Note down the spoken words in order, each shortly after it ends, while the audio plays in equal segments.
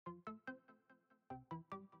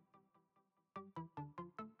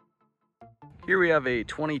Here we have a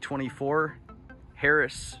 2024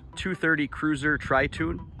 Harris 230 Cruiser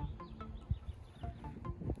Tri-Toon.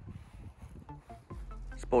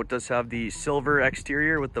 This boat does have the silver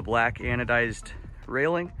exterior with the black anodized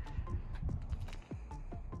railing.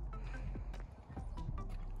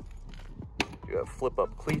 You have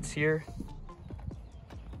flip-up cleats here.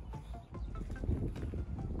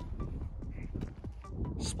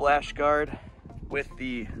 Splash guard with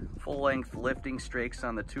the full-length lifting strakes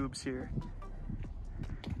on the tubes here.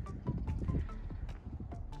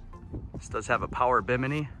 This does have a power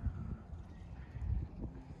bimini.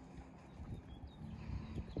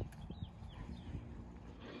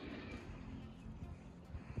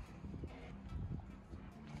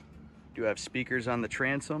 Do have speakers on the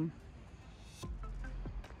transom.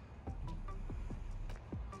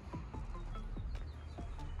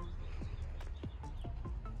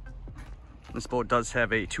 This boat does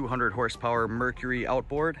have a 200 horsepower Mercury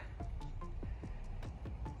outboard.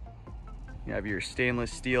 You have your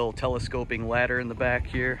stainless steel telescoping ladder in the back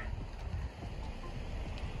here.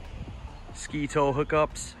 Ski tow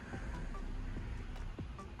hookups.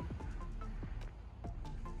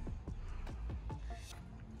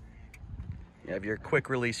 You have your quick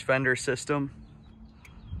release fender system.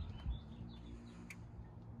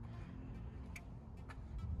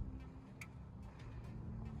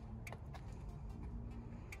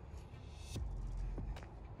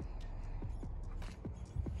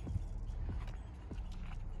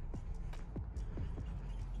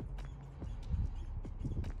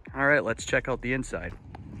 All right, let's check out the inside.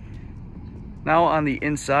 Now on the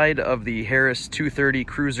inside of the Harris 230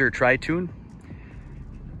 Cruiser Tri-Toon,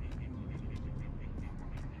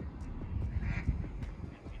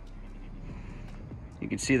 you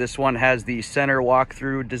can see this one has the center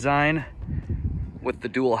walk-through design with the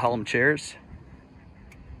dual helm chairs.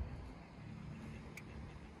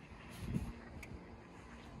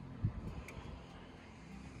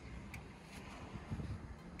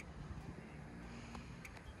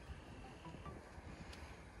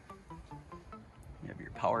 You have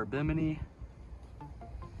your power bimini.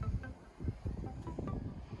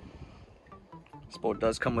 This boat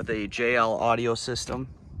does come with a JL audio system.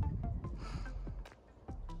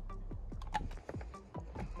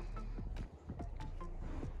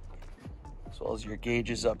 As well as your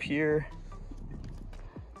gauges up here.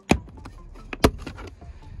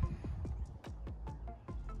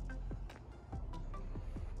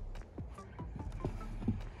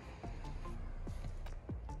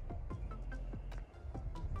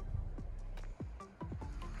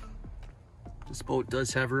 This boat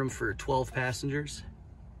does have room for 12 passengers.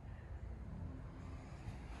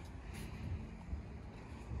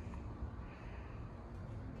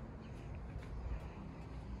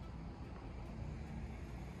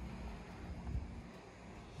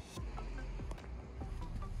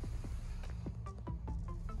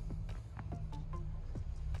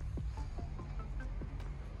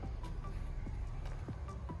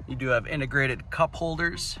 You do have integrated cup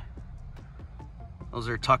holders. Those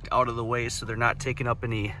are tucked out of the way so they're not taking up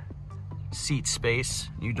any seat space.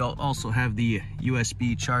 You don't also have the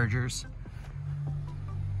USB chargers.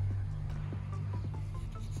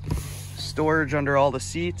 Storage under all the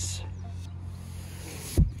seats.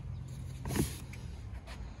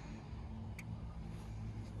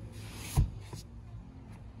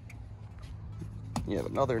 You have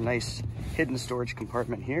another nice hidden storage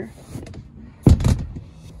compartment here.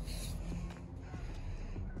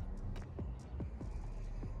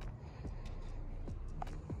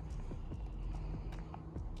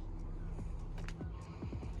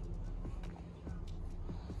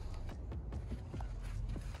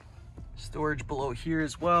 Storage below here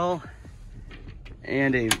as well,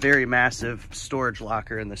 and a very massive storage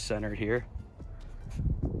locker in the center here.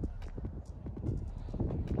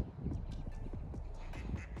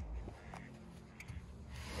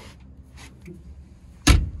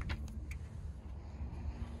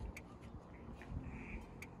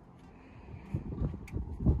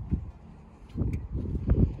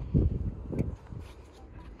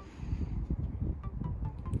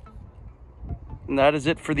 And that is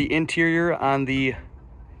it for the interior on the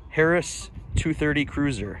Harris 230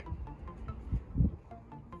 Cruiser.